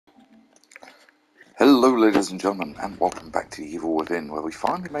Hello ladies and gentlemen, and welcome back to Evil Within, where we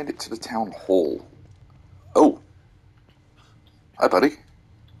finally made it to the town hall. Oh! Hi buddy.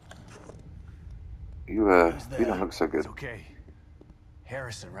 You don't look so good. It's okay.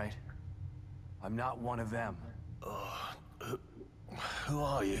 Harrison, right? I'm not one of them. Who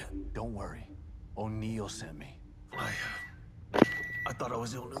are you? Don't worry. O'Neill sent me. I thought I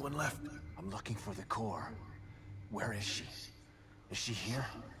was the only one left. I'm looking for the core. Where is she? Is she here?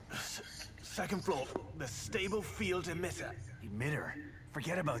 Second floor, the stable field emitter. Emitter?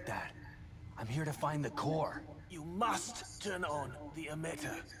 Forget about that. I'm here to find the core. You must turn on the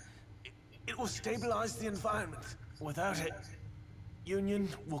emitter. It will stabilize the environment. Without it, Union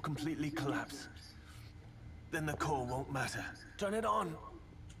will completely collapse. Then the core won't matter. Turn it on.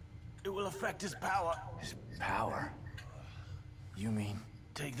 It will affect his power. His power? You mean?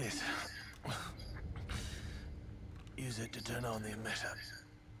 Take this. Use it to turn on the emitter.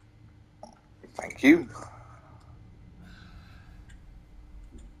 Thank you.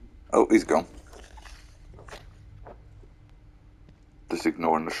 Oh, he's gone. Just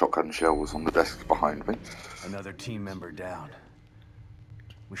ignoring the shotgun shells on the desk behind me. Another team member down.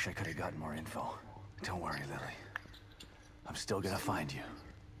 Wish I could have gotten more info. Don't worry, Lily. I'm still gonna find you.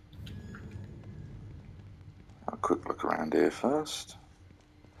 A quick look around here first.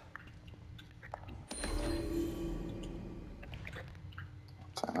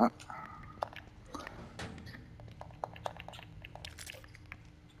 Take that.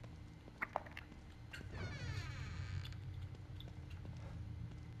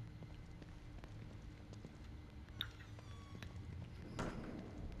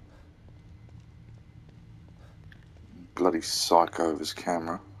 Bloody psycho of his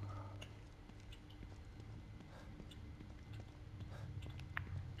camera.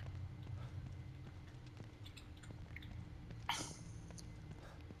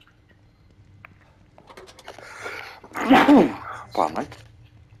 Pardon me.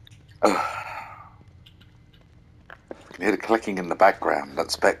 I can hear the clicking in the background.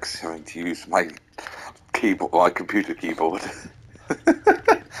 That's Bex having to use my keyboard, my computer keyboard.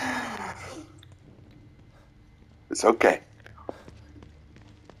 It's okay.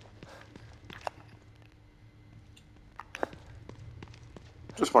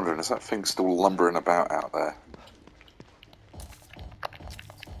 Just wondering, is that thing still lumbering about out there?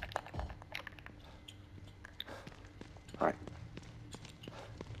 Right.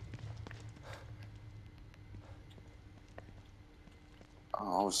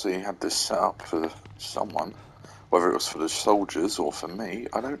 Obviously, he had this set up for someone. Whether it was for the soldiers or for me,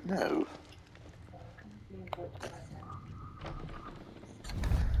 I don't know.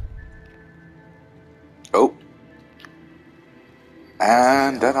 Oh.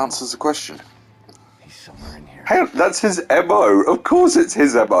 And that answers the question. He's somewhere in here. Hey, that's his MO. Of course it's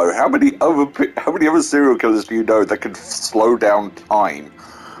his MO. How many other serial killers do you know that can slow down time?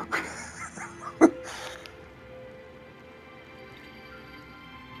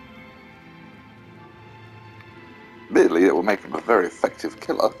 Admittedly, it will make him a very effective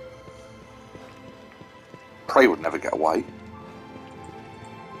killer. Prey would never get away.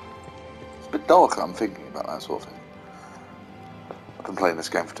 It's a bit dark, I'm thinking about that sort of thing. I've been playing this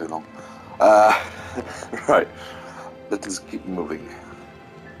game for too long. Right, let us keep moving.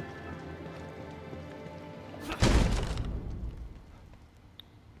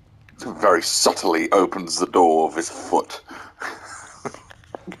 Very subtly opens the door of his foot.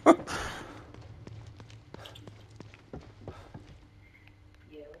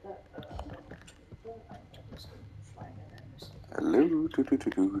 Hello,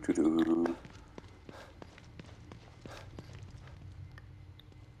 do.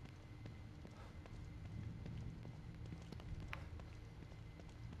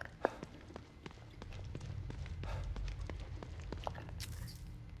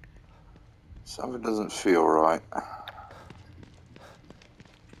 Something doesn't feel right.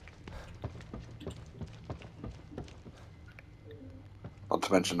 Not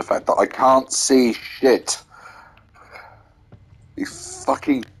to mention the fact that I can't see shit. These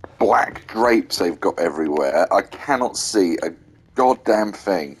fucking black drapes they've got everywhere. I cannot see a goddamn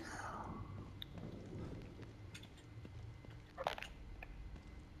thing.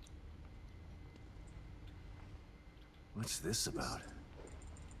 What's this about?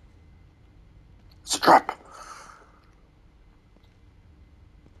 It's a trap.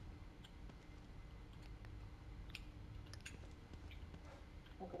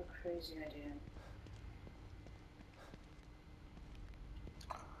 I've got a crazy idea.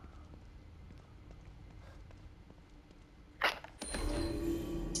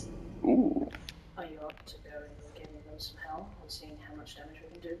 Ooh. Are you up to going and giving them some hell and seeing how much damage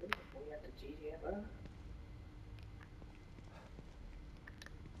we can do before we have the GTFO.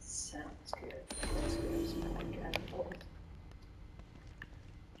 Sounds good. Let's go smack cannonballs.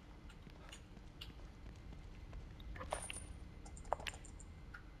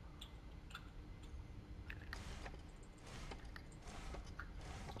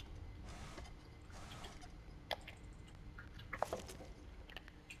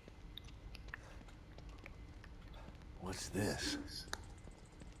 What's this?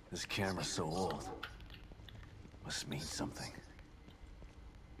 This camera's so old. Must mean something.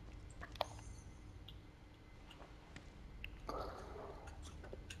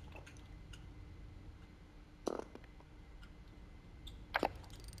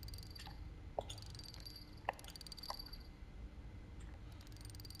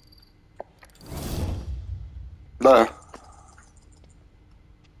 No.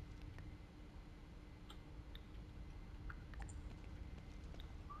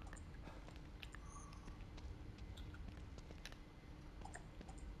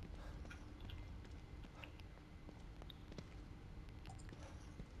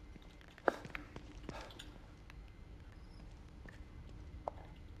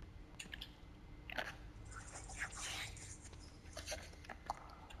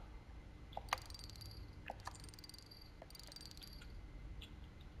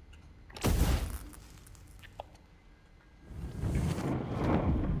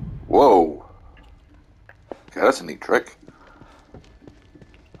 Whoa. Okay, that's a neat trick.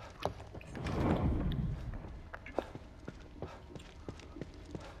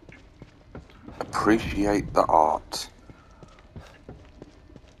 Appreciate the art.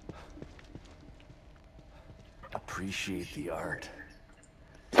 Appreciate the art.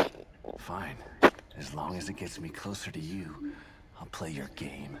 Fine. As long as it gets me closer to you, I'll play your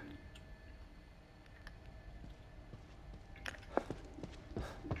game.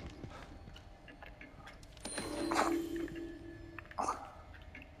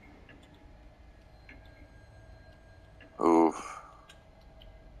 Oof.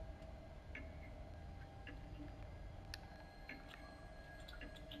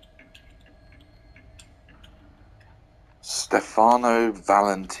 Stephano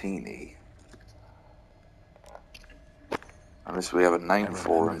Valentini. Unless we have a name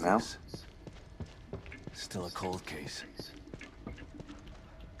for him now. This. Still a cold case.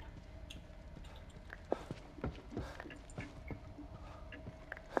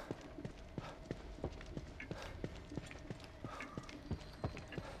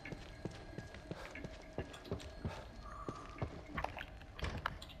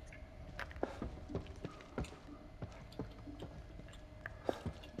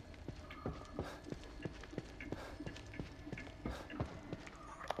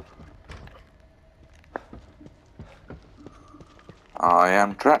 I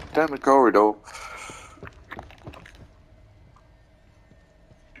am trapped down the corridor.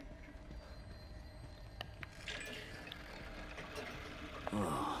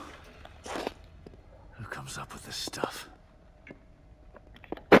 Oh. Who comes up with this stuff?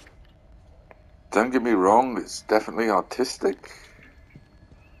 Don't get me wrong, it's definitely artistic.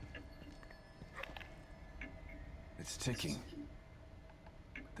 It's ticking.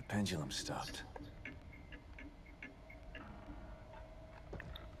 The pendulum stopped.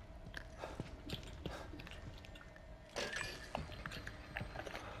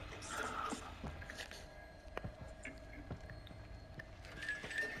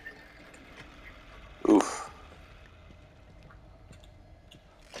 Oof.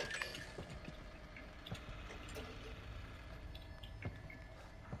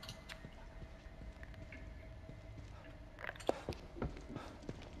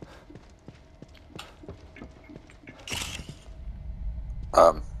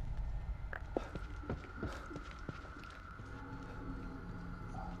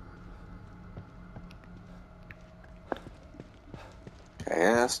 Okay,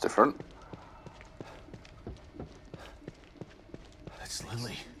 that's different. That's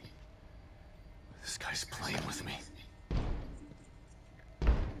Lily. This guy's playing with me.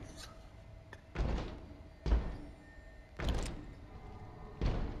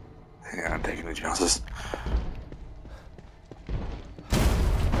 Yeah, I'm taking the chances.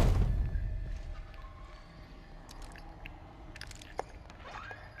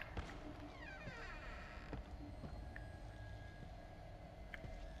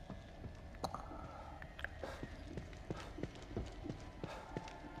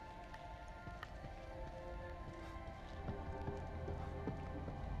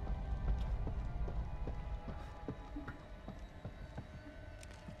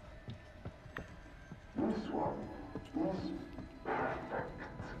 This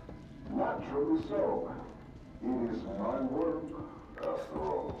Naturally so. It is my work, after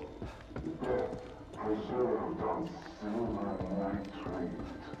all. Death preserved on silver nitrate.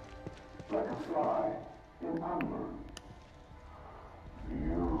 Like a fly in amber.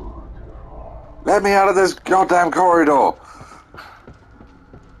 Beautiful. Let me out of this goddamn corridor!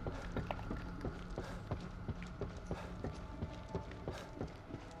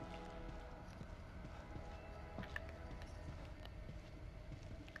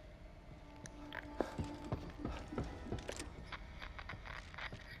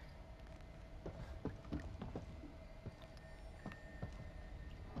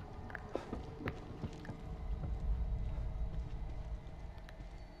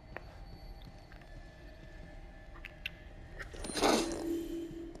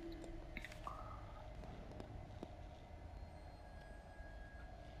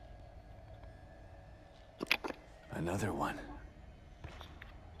 Another one.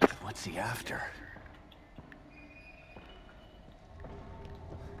 What's he after?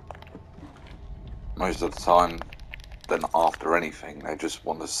 Most of the time, they're not after anything, they just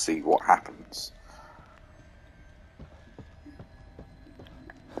want to see what happens.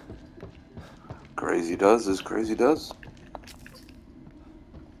 Crazy does as crazy does.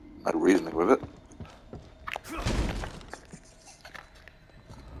 No reasoning with it.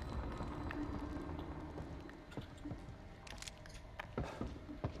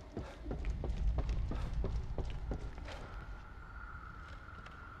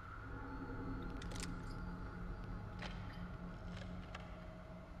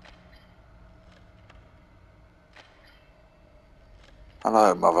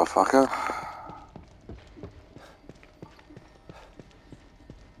 Hello, motherfucker.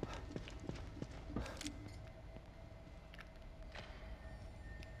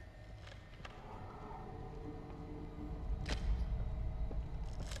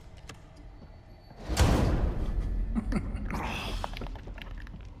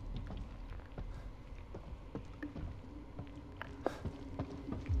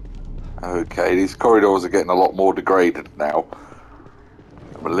 Okay, these corridors are getting a lot more degraded now.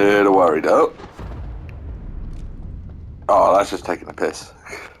 I'm a little worried. Oh, that's just taking a piss.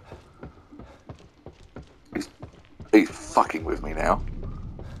 He's fucking with me now.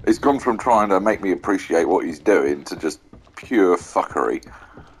 He's gone from trying to make me appreciate what he's doing to just pure fuckery.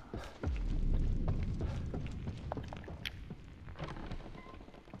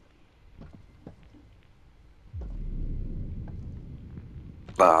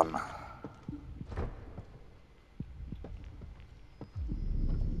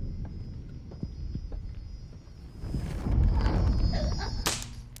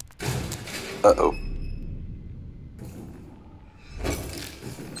 Uh-oh.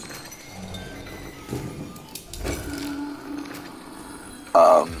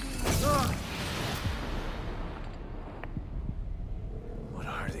 What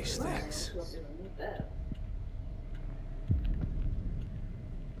are these things?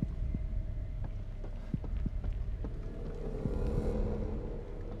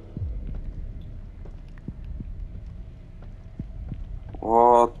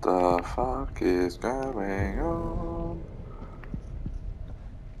 What the fuck is going on?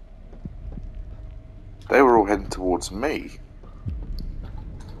 They were all heading towards me.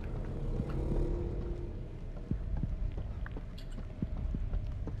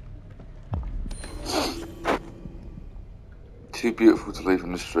 Too beautiful to leave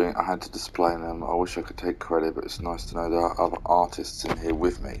in the street. I had to display them. I wish I could take credit, but it's nice to know there are other artists in here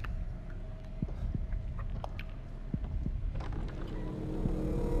with me.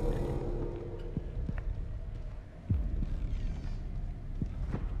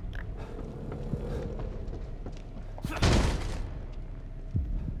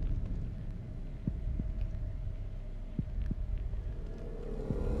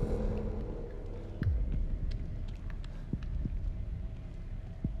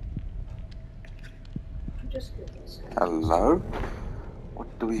 Hello?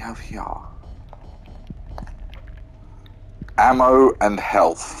 What do we have here? Ammo and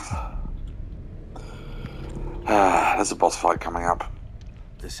health. There's a boss fight coming up.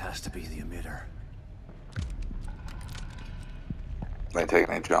 This has to be the emitter. They ain't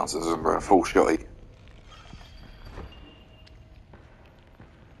taking any chances. I'm going full shotty.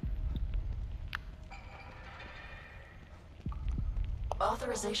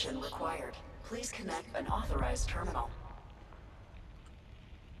 Authorization required. Please connect an authorized terminal.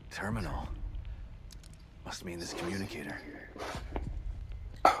 Terminal? Must mean this communicator.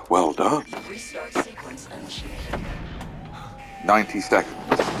 Well done. Restart sequence initiated. 90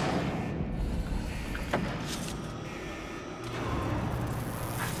 seconds.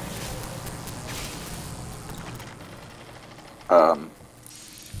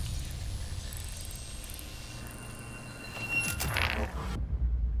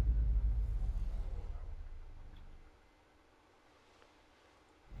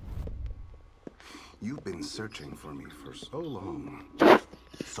 You've been searching for me for so long,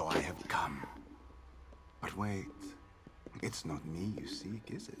 so I have come. But wait, it's not me you seek,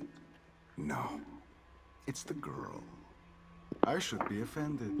 is it? No, it's the girl. I should be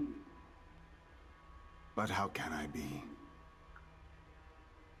offended. But how can I be?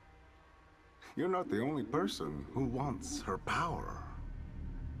 You're not the only person who wants her power.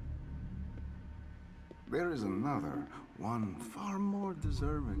 There is another, one far more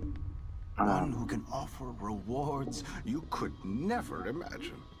deserving. One who can offer rewards you could never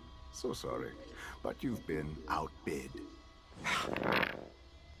imagine. So sorry, but you've been outbid.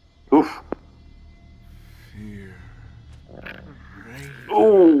 Oof. Fear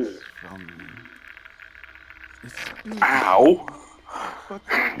Ooh. rages from me. It's beautiful, Ow. but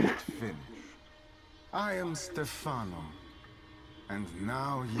not yet finished. I am Stephano, and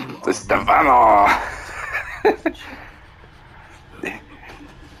now you The are Stephano.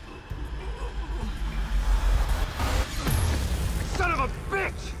 Son of a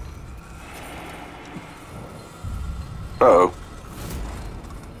bitch! Uh-oh.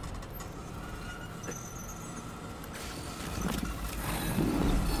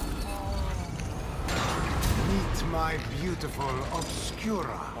 Meet my beautiful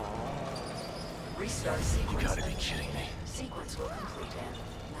Obscura. Restart sequence. You gotta be kidding me. Sequence will complete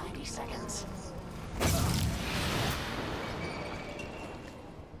in 90 seconds.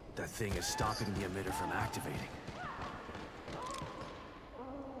 That thing is stopping the emitter from activating.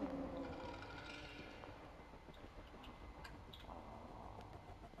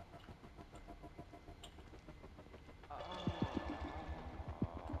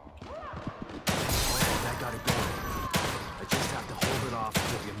 That got it going. I just have to hold it off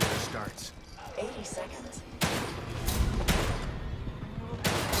until the emitter starts. 80 seconds.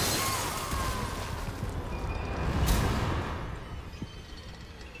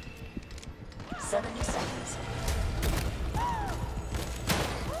 $70 seconds.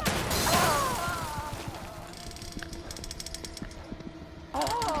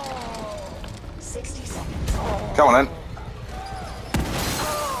 60 seconds. Come on then.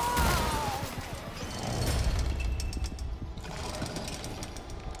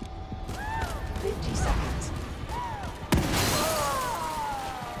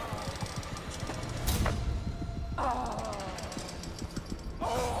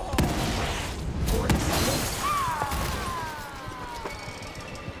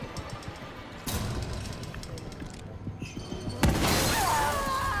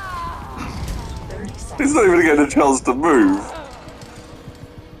 He's not even getting a chance to move.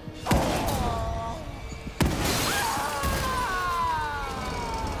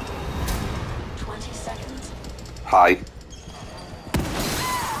 Hi.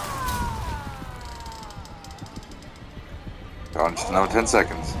 Go on, just another 10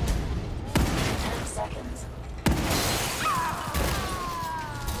 seconds. 10 seconds.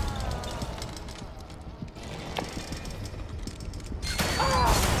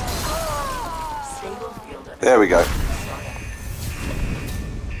 Stable field of There we go.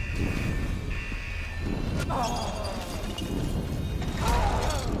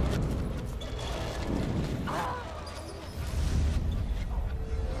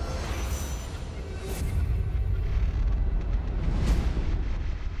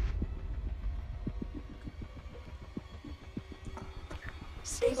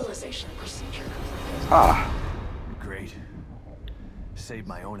 Stabilization procedure completed. Ah. Great. Saved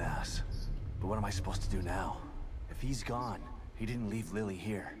my own ass. But what am I supposed to do now? If he's gone, he didn't leave Lily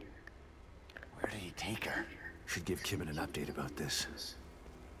here. Where did he take her? Should give Kimmon an update about this.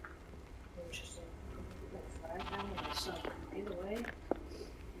 Interesting. Either way,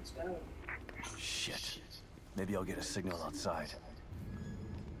 let's go. Shit. Maybe I'll get a signal outside.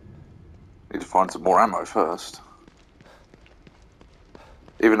 Need to find some more ammo first.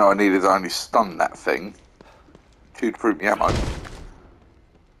 Even though I needed to only stun that thing, to prove me ammo.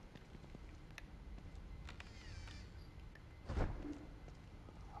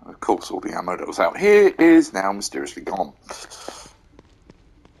 Of course, all the ammo that was out here is now mysteriously gone.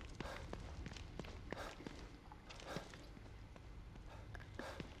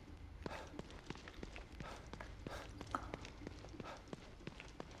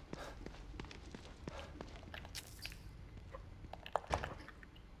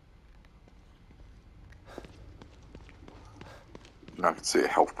 And I can see a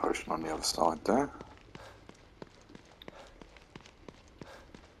health potion on the other side there.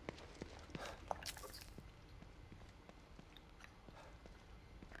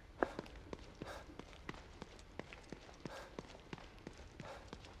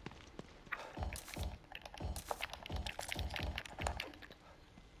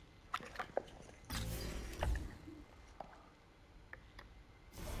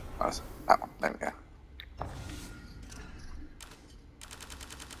 That's that one. There we go.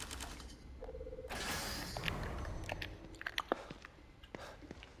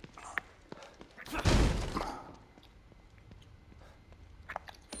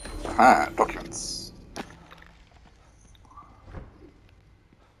 Ah, documents.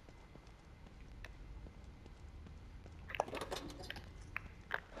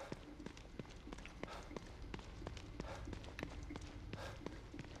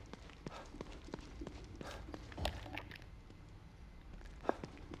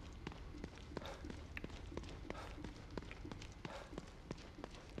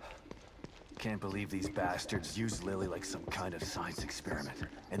 Can't believe these bastards used Lily like some kind of science experiment.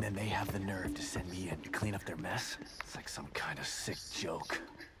 And then they have the nerve to send me in to clean up their mess? It's like some kind of sick joke.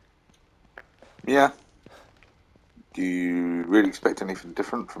 Yeah. Do you really expect anything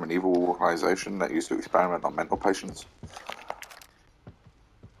different from an evil organization that used to experiment on mental patients?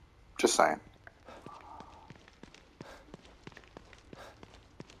 Just saying.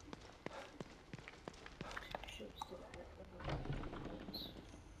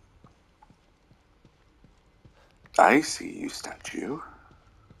 I see you, statue.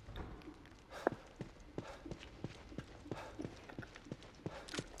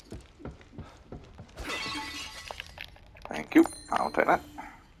 Thank you. I'll take that.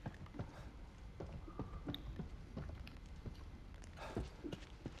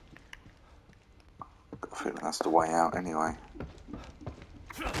 Got a feeling that's the way out anyway.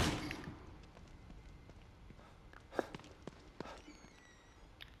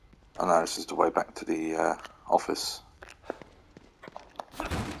 Oh no, this is the way back to the office.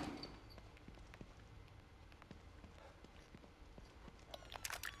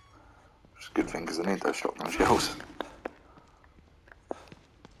 Which is a good thing because I need those shotgun shells.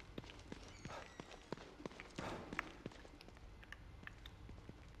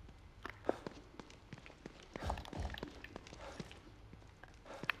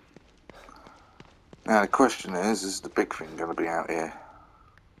 Now the question is the big thing going to be out here?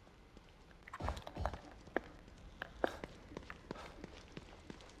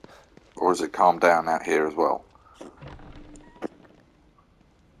 Or has it calmed down out here as well?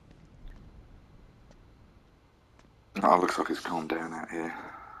 Oh, looks like it's calmed down out here.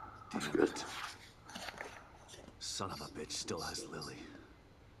 That's Damn good. it. Son of a bitch still has Lily.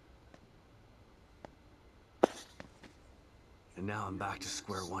 And now I'm back to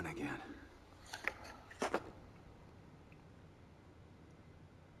square one again.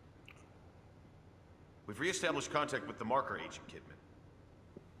 We've re-established contact with the marker agent, Kidman.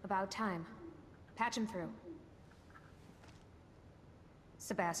 About time. Patch him through.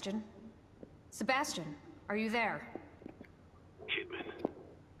 Sebastian? Sebastian, are you there? Kidman.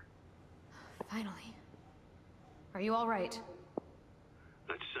 Finally. Are you all right?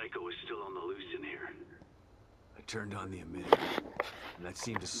 That psycho is still on the loose in here. I turned on the emitter, and that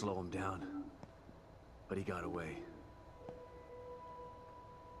seemed to slow him down. But he got away.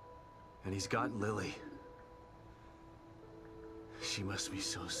 And he's got Lily. She must be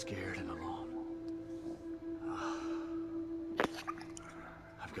so scared and alone.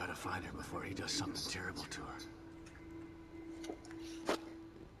 I've got to find her before he does something terrible to her.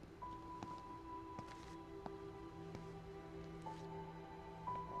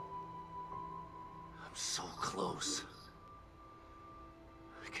 I'm so close.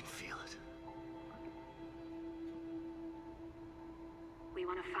 I can feel it. We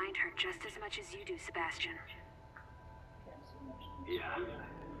want to find her just as much as you do, Sebastian. Yeah.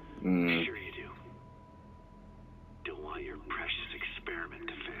 Sure you do. Don't want your precious experiment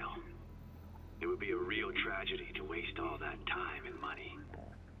to fail. It would be a real tragedy to waste all that time and money.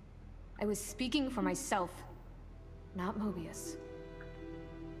 I was speaking for myself, not Mobius.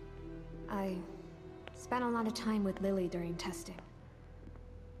 I spent a lot of time with Lily during testing.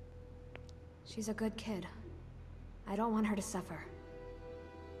 She's a good kid. I don't want her to suffer.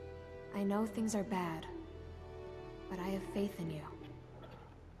 I know things are bad, but I have faith in you.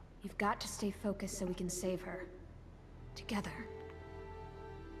 You've got to stay focused so we can save her. Together.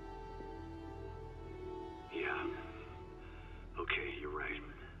 Yeah. Okay, you're right.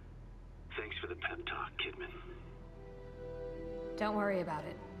 Thanks for the pep talk, Kidman. Don't worry about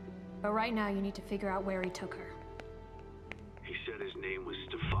it. But right now you need to figure out where he took her. He said his name was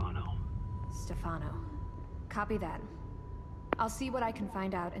Stephano. Stephano. Copy that. I'll see what I can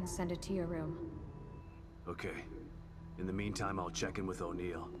find out and send it to your room. Okay. In the meantime, I'll check in with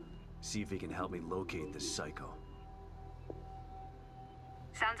O'Neill. See if he can help me locate this psycho.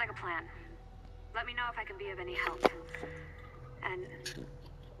 Sounds like a plan. Let me know if I can be of any help. And...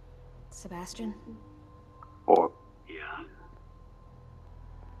 Sebastian? Or Yeah.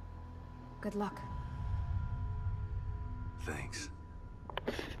 Good luck. Thanks.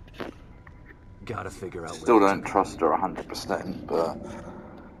 Gotta figure out Still where don't trust her 100%, but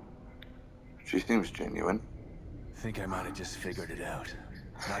she seems genuine. Think I might have just figured it out.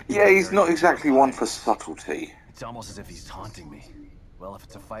 Yeah, he's not exactly one for subtlety. It's almost as if he's taunting me. Well, if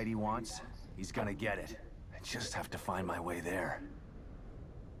it's a fight he wants, he's gonna get it. I just have to find my way there.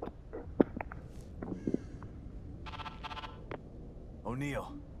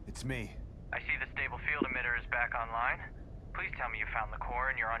 O'Neill, it's me. I see the stable field emitter is back online. Please tell me you found the core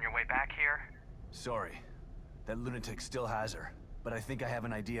and you're on your way back here. Sorry. That lunatic still has her, but I think I have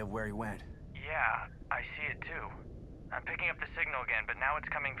an idea of where he went. Yeah, I see it too. I'm picking up the signal again, but now it's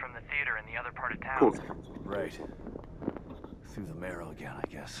coming from the theater in the other part of town. Cool. Right. Through the marrow again, I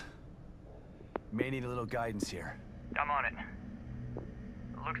guess. May need a little guidance here. I'm on it.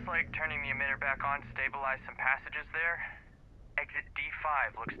 Looks like turning the emitter back on stabilized some passages there. Exit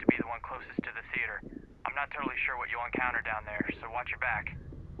D5 looks to be the one closest to the theater. I'm not totally sure what you'll encounter down there, so watch your back.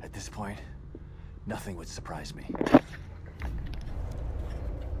 At this point, nothing would surprise me.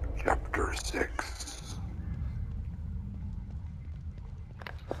 Chapter 6.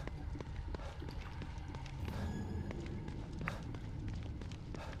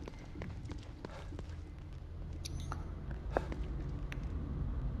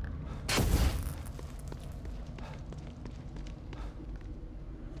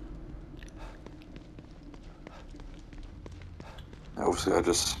 Obviously, I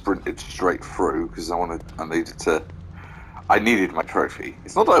just sprinted straight through because I needed my trophy.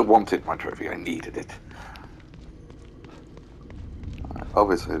 It's not that I wanted my trophy, I needed it.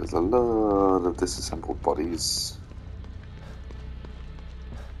 Obviously, there's a lot of disassembled bodies.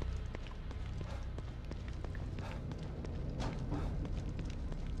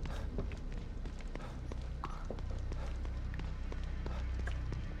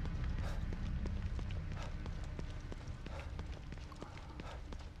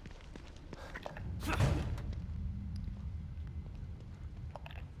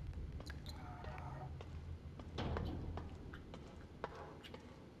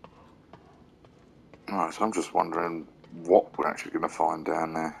 Alright, so I'm just wondering what we're actually going to find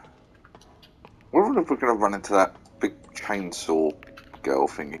down there. I wonder if we're going to run into that big chainsaw girl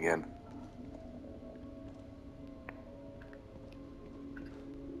thing again.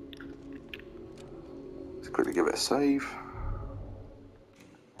 Let's quickly give it a save.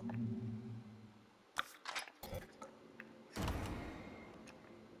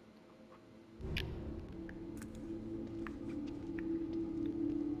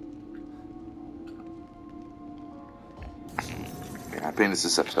 Being as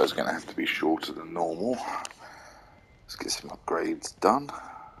this episode is going to have to be shorter than normal, let's get some upgrades done.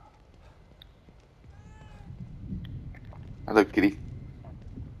 Hello, kitty.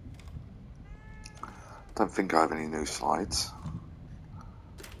 Don't think I have any new slides.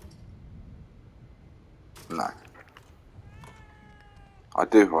 No. I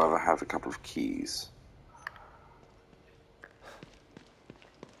do, however, have a couple of keys.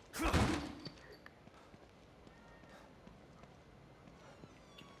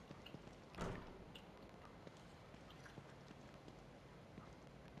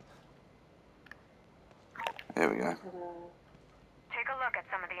 There we go. Take a look at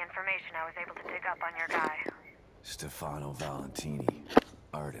some of the information I was able to dig up on your guy. Stephano Valentini,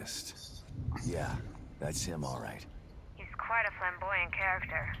 artist. Yeah, that's him, all right. He's quite a flamboyant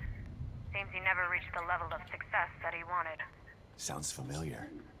character. Seems he never reached the level of success that he wanted. Sounds familiar.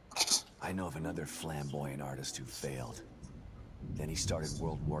 I know of another flamboyant artist who failed. Then he started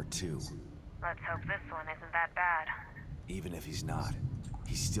World War II. Let's hope this one isn't that bad. Even if he's not,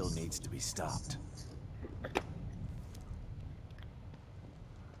 he still needs to be stopped.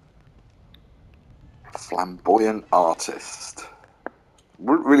 Flamboyant artist.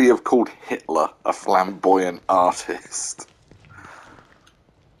 Wouldn't really have called Hitler a flamboyant artist.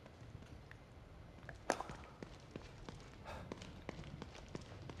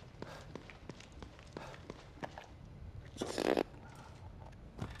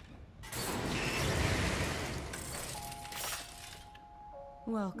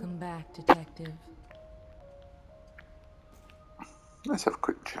 Welcome back, Detective. Let's have a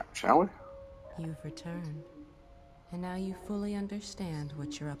quick chat, shall we? You've returned, and now you fully understand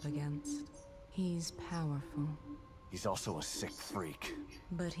what you're up against. He's powerful. He's also a sick freak.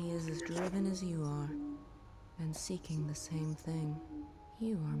 But he is as driven as you are, and seeking the same thing.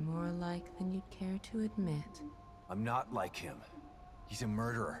 You are more alike than you'd care to admit. I'm not like him. He's a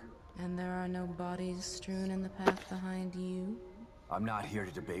murderer. And there are no bodies strewn in the path behind you? I'm not here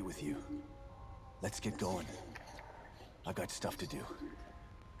to debate with you. Let's get going. I've got stuff to do.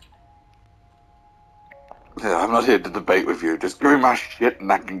 Yeah, I'm not here to debate with you. Just give me my shit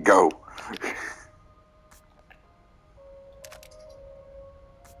and I can go.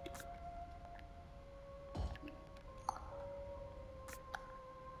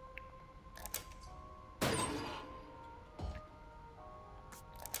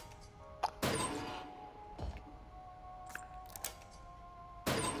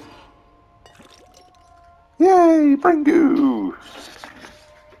 Yay, Bringu!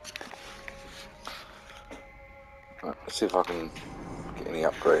 Right, let's see if I can get any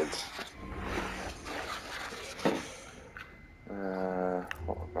upgrades.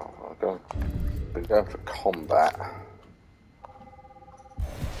 What have I got? I've been going for combat.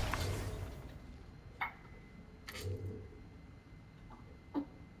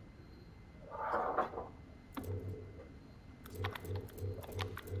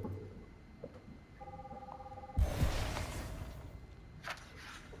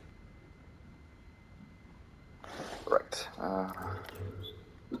 Right.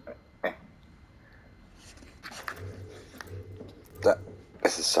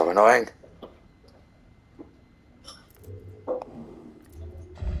 This is so annoying.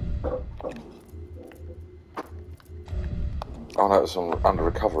 Oh no, it was under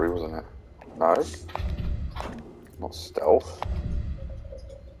recovery, wasn't it? No. Not stealth.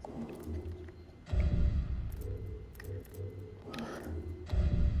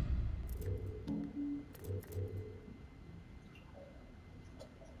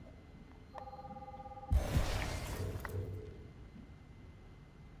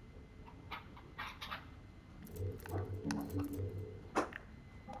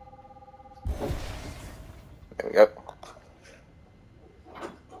 There we go.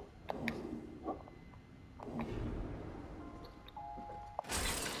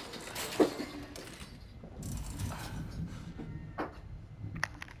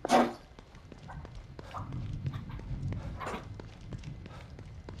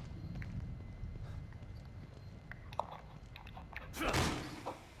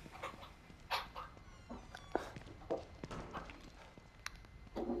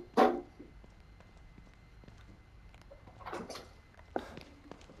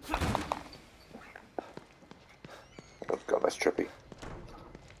 Oh god, that's trippy.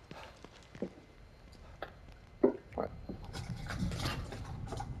 Right.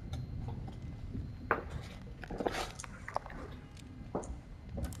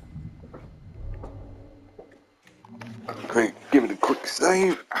 Okay, give it a quick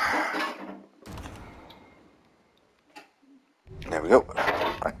save. There we go.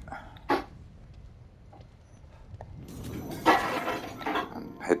 Right.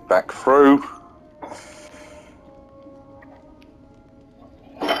 And head back through.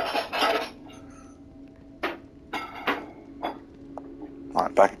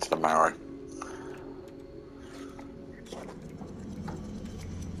 Right, back into the marrow.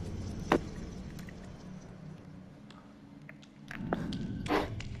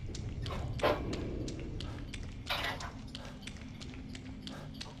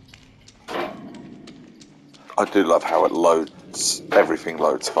 I do love how it loads, everything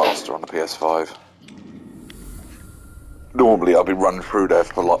loads faster on the PS5. Normally I'll be running through there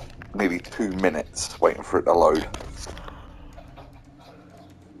for like nearly 2 minutes waiting for it to load.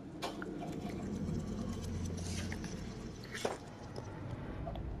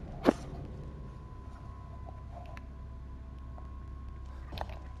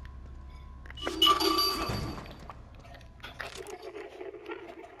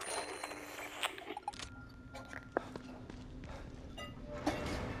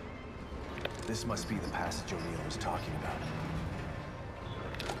 This must be the passage O'Neill was talking about.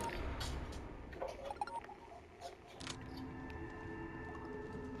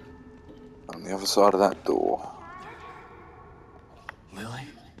 On the other side of that door. Lily?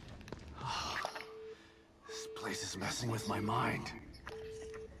 Oh, this place is messing with my mind.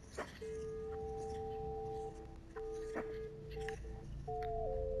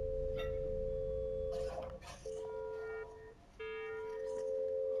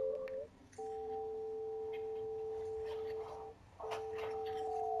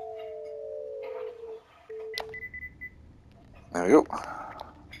 There we go.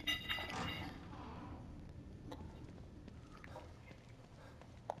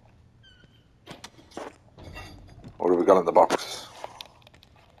 What have we got in the box?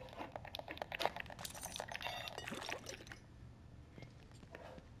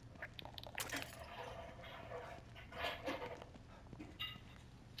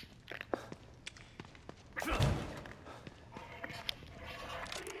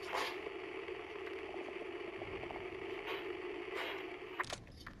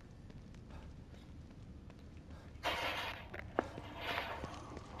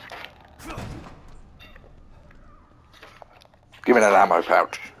 Give me that ammo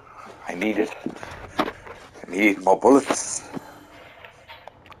pouch. I need it. I need more bullets.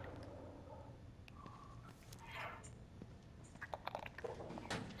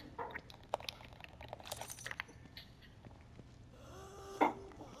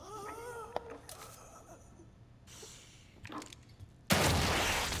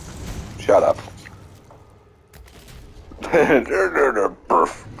 Shut up.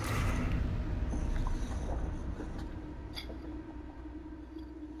 Burf.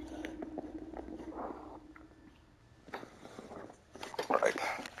 Right.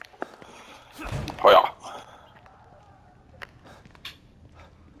 Oh yeah.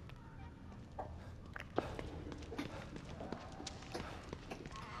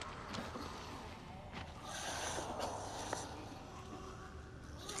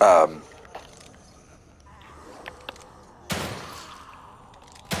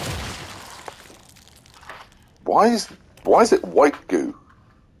 Why is it white goo?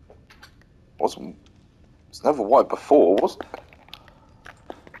 It's never white before, was it?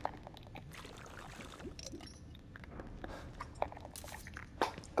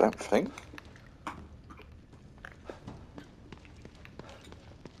 Don't think.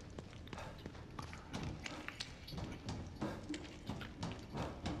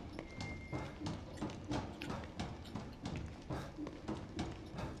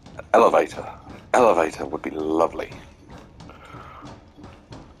 Elevator. Elevator would be lovely.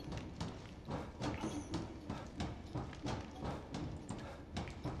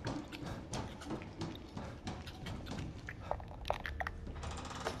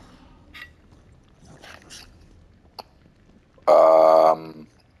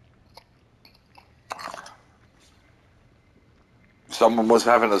 Someone was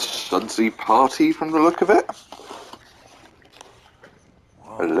having a sudsy party from the look of it.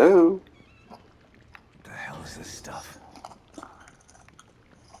 Whoa. Hello? What the hell is this stuff?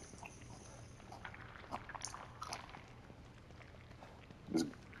 It's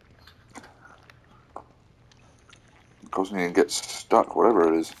causing you to get stuck,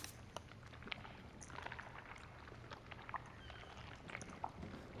 whatever it is.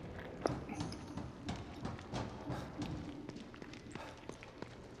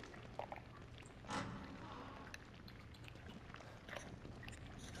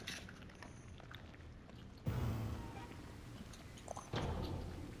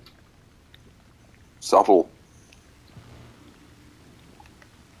 Subtle.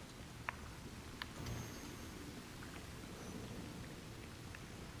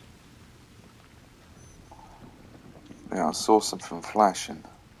 Yeah, I saw something flashing.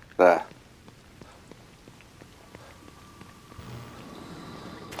 There.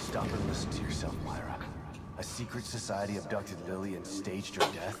 Stop and listen to yourself, Myra. A secret society abducted Lily and staged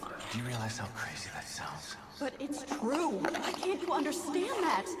her death? Do you realize how crazy that sounds? But it's true. Why can't you understand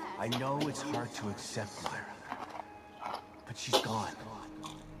that? I know it's hard to accept, Myra. But she's gone.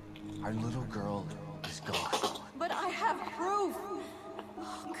 Our little girl is gone. But I have proof.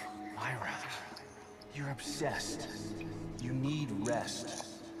 Look. Myra, you're obsessed. You need rest.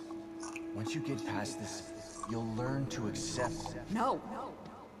 Once you get past this, you'll learn to accept. No.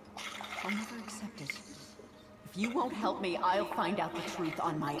 I'll never accept it. If you won't help me, I'll find out the truth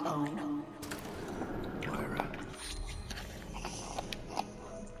on my own. Myra.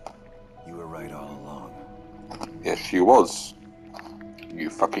 You were right all along. Yes, she was. You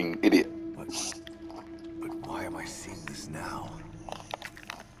fucking idiot. But why am I seeing this now?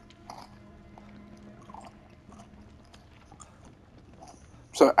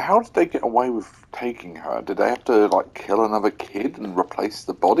 So how did they get away with taking her? Did they have to, like, kill another kid and replace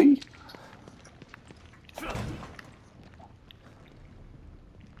the body?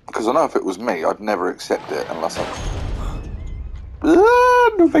 Because I know if it was me, I'd never accept it unless I...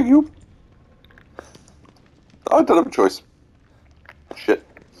 no thank you. I don't have a choice. Shit.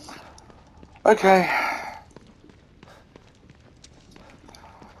 Okay.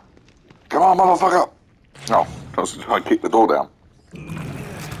 Come on, motherfucker! No, I was trying to kick the door down.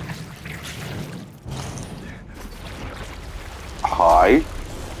 Hi.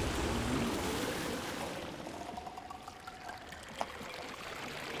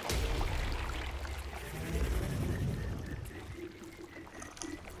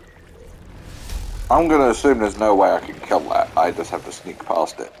 I'm gonna assume there's no way I can kill that. I just have to sneak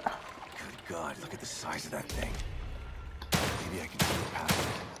past it. Good God, look at the size of that thing. Maybe I can see it past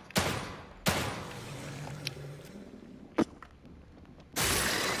it.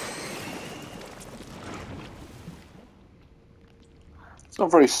 It's not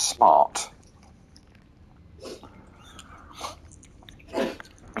very smart.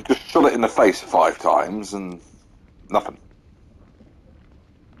 I just shot it in the face 5 times and nothing.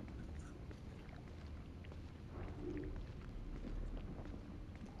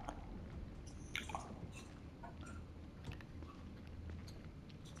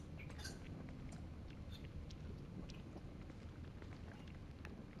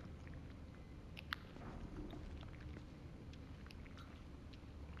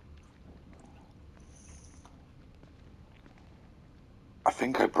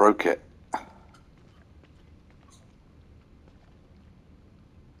 think I broke it.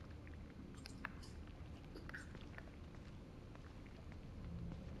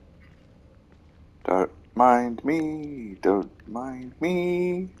 Don't mind me, don't mind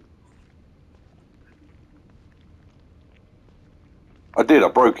me. I did, I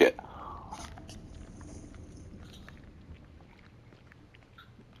broke it.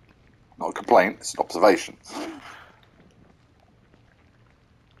 Not a complaint, it's an observation.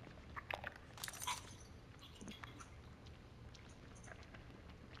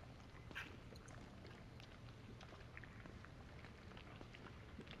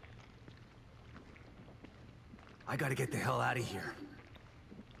 I gotta get the hell out of here.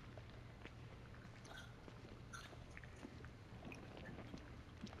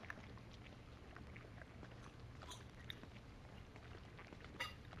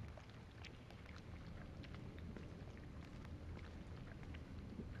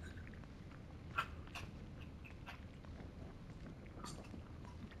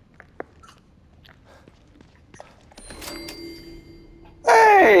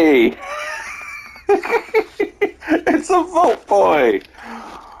 Hey! It's a Vault Boy!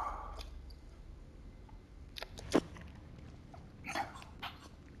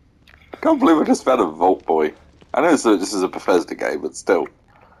 Can't believe I just found a Vault Boy. I know this is a Bethesda game, but still.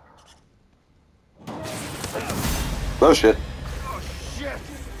 Oh shit. Oh shit!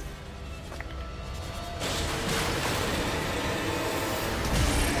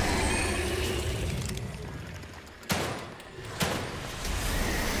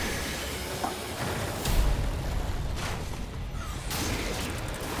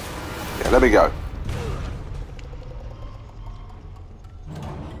 Yeah, let me go.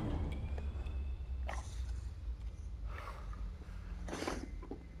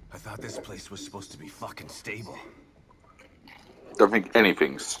 I thought this place was supposed to be fucking stable. Don't think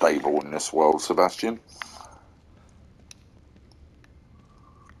anything's stable in this world, Sebastian.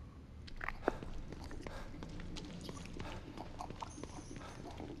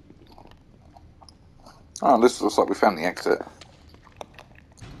 Oh, this looks like we found the exit.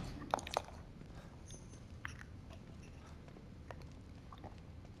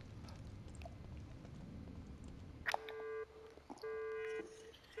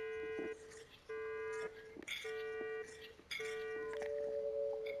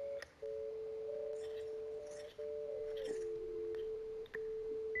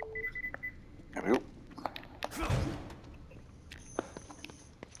 There we go.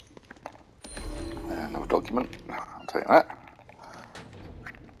 Another document. I'll take that.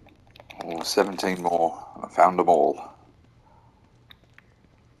 Oh, 17 more. I found them all.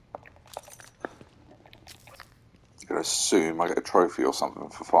 I'm going to assume I get a trophy or something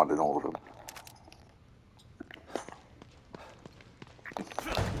for finding all of them.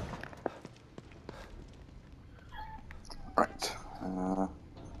 Right.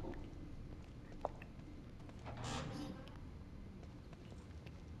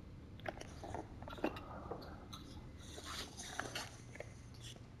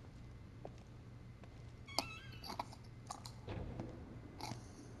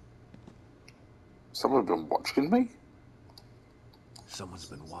 Someone been watching me? Someone's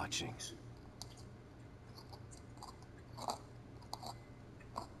been watching.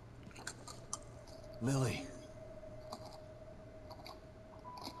 Lily.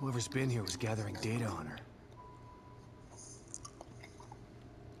 Whoever's been here was gathering data on her.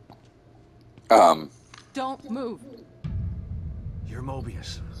 Don't move. You're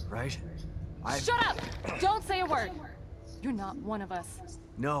Mobius, right? Shut up! Don't say a word. You're not one of us.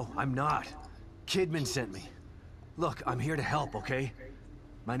 No, I'm not. Kidman sent me. Look, I'm here to help, okay?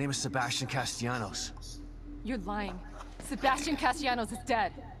 My name is Sebastian Castellanos. You're lying. Sebastian Castellanos is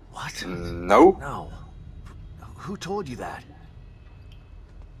dead. What? No. No. Who told you that?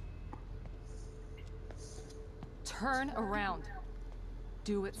 Turn around.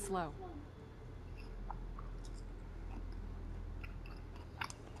 Do it slow.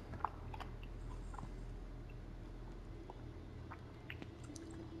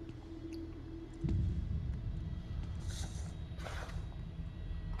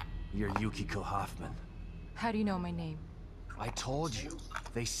 You're Yukiko Hoffman. How do you know my name? I told you.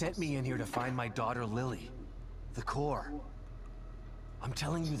 They sent me in here to find my daughter Lily. The core. I'm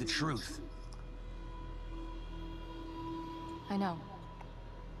telling you the truth. I know.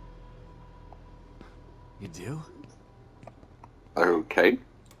 You do? Okay.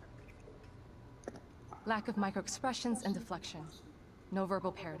 Lack of microexpressions and deflection. No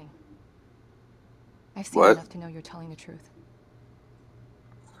verbal parroting. I've seen What? enough to know you're telling the truth.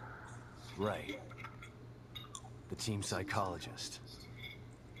 Right. The team psychologist.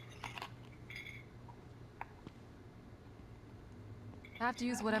 I have to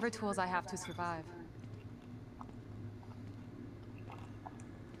use whatever tools I have to survive.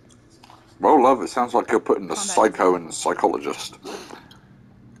 Well, love, it sounds like you're putting the psycho and the psychologist.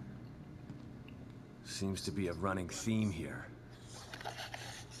 Seems to be a running theme here.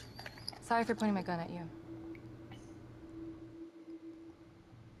 Sorry for pointing my gun at you.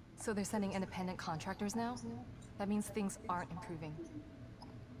 So they're sending independent contractors now? That means things aren't improving.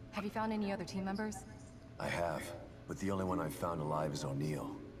 Have you found any other team members? I have, but the only one I've found alive is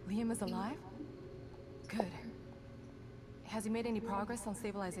O'Neill. Liam is alive? Good. Has he made any progress on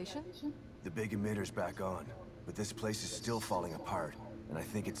stabilization? The big emitter's back on, but this place is still falling apart. And I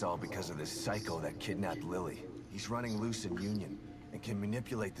think it's all because of this psycho that kidnapped Lily. He's running loose in Union, and can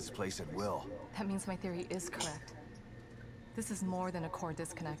manipulate this place at will. That means my theory is correct. This is more than a core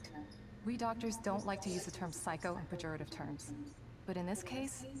disconnect. We doctors don't like to use the term psycho in pejorative terms. But in this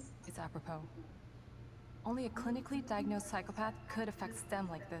case, it's apropos. Only a clinically diagnosed psychopath could affect STEM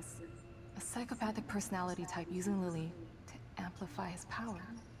like this. A psychopathic personality type using Lily to amplify his power.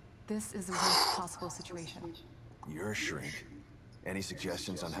 This is the worst possible situation. You're a shrink. Any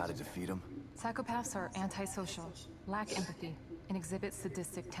suggestions on how to defeat him? Psychopaths are antisocial, lack empathy, and exhibit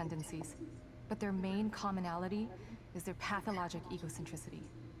sadistic tendencies. But their main commonality is their pathologic egocentricity.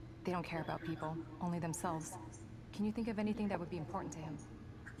 They don't care about people, only themselves. Can you think of anything that would be important to him?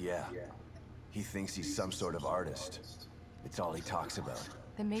 Yeah. He thinks he's some sort of artist. It's all he talks about.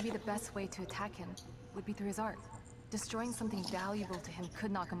 Then maybe the best way to attack him would be through his art. Destroying something valuable to him could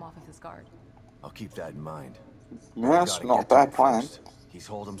knock him off of his guard. I'll keep that in mind. Yeah, that's not a bad plan. He's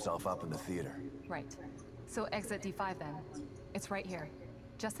holed himself up in the theater. Right. So exit D5 then. It's right here,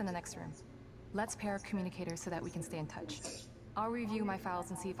 just in the next room. Let's pair communicators so that we can stay in touch. I'll review my files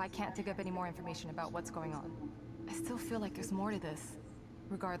and see if I can't dig up any more information about what's going on. I still feel like there's more to this.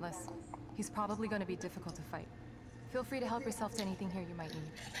 Regardless, he's probably going to be difficult to fight. Feel free to help yourself to anything here you might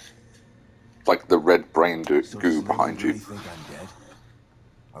need. Like the red brain goo So behind you you. really think I'm dead?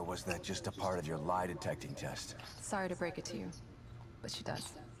 Or was that just a part of your lie detecting test? Sorry to break it to you, but she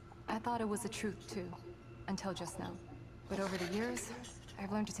does. I thought it was the truth too, until just now. But over the years,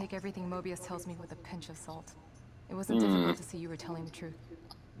 I've learned to take everything Mobius tells me with a pinch of salt. It wasn't difficult to see you were telling the truth.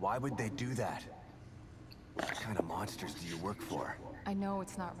 Why would they do that? What kind of monsters do you work for? I know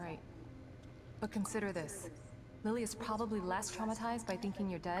it's not right. But consider this. Lily is probably less traumatized by thinking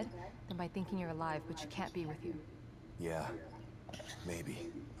you're dead than by thinking you're alive, but she can't be with you. Yeah, maybe.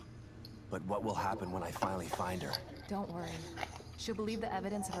 But what will happen when I finally find her? Don't worry. She'll believe the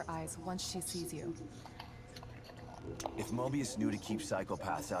evidence of her eyes once she sees you. If Mobius knew to keep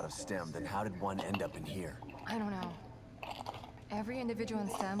psychopaths out of STEM, then how did one end up in here? I don't know. Every individual in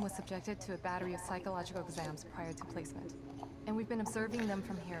STEM was subjected to a battery of psychological exams prior to placement. And we've been observing them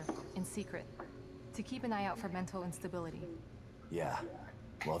from here, in secret, to keep an eye out for mental instability. Yeah,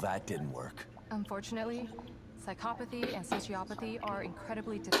 well that didn't work. Unfortunately, psychopathy and sociopathy are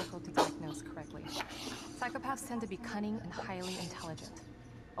incredibly difficult to diagnose correctly. Psychopaths tend to be cunning and highly intelligent.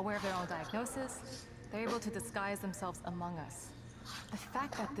 Aware of their own diagnosis, they're able to disguise themselves among us. The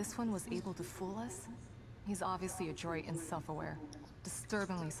fact that this one was able to fool us, he's obviously adroit and self-aware.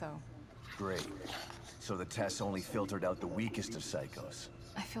 Disturbingly so. Great. So the tests only filtered out the weakest of psychos.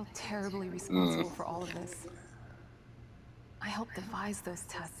 I feel terribly responsible for all of this. I helped devise those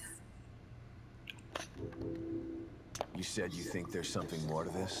tests. You said you think there's something more to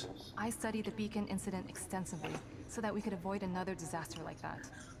this? I studied the Beacon incident extensively, so that we could avoid another disaster like that.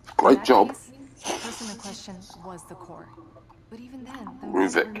 Great job. Case, the person in question was the core. But even then, the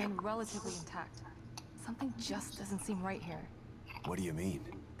man remained relatively intact. Something just doesn't seem right here. What do you mean?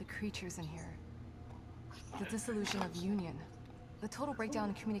 The creatures in here. The dissolution of Union. The total breakdown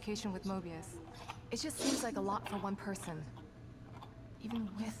in communication with Mobius. It just seems like a lot for one person. Even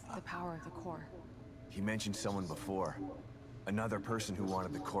with the power of the core. He mentioned someone before. Another person who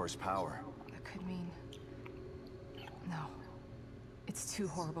wanted the core's power. That could mean... No. It's too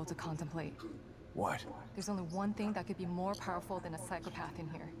horrible to contemplate. What? There's only one thing that could be more powerful than a psychopath in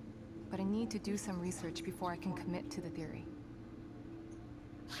here. But I need to do some research before I can commit to the theory.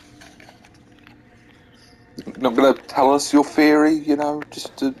 You're not going to tell us your theory, you know,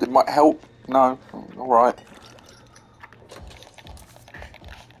 just to, it might help? No? Alright.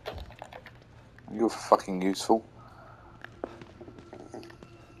 You're fucking useful.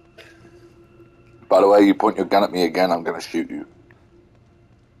 By the way, you point your gun at me again, I'm going to shoot you.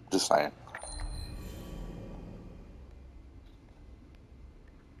 Just saying.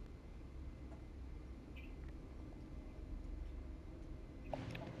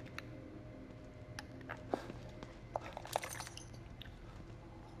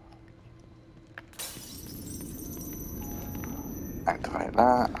 Activate.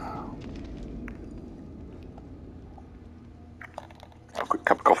 that. A quick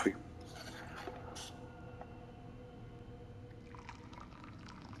cup of coffee.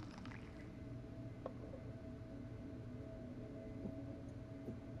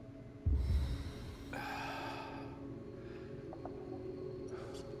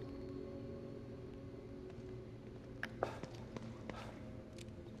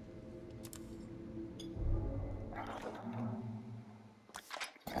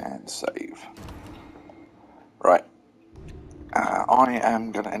 And save. Right. I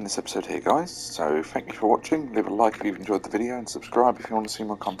am going to end this episode here, guys. So thank you for watching. Leave a like if you've enjoyed the video, and subscribe if you want to see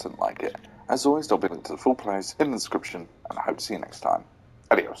more content like it. As always, there'll be a link to the full playlist in the description, and I hope to see you next time.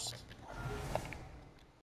 Adios.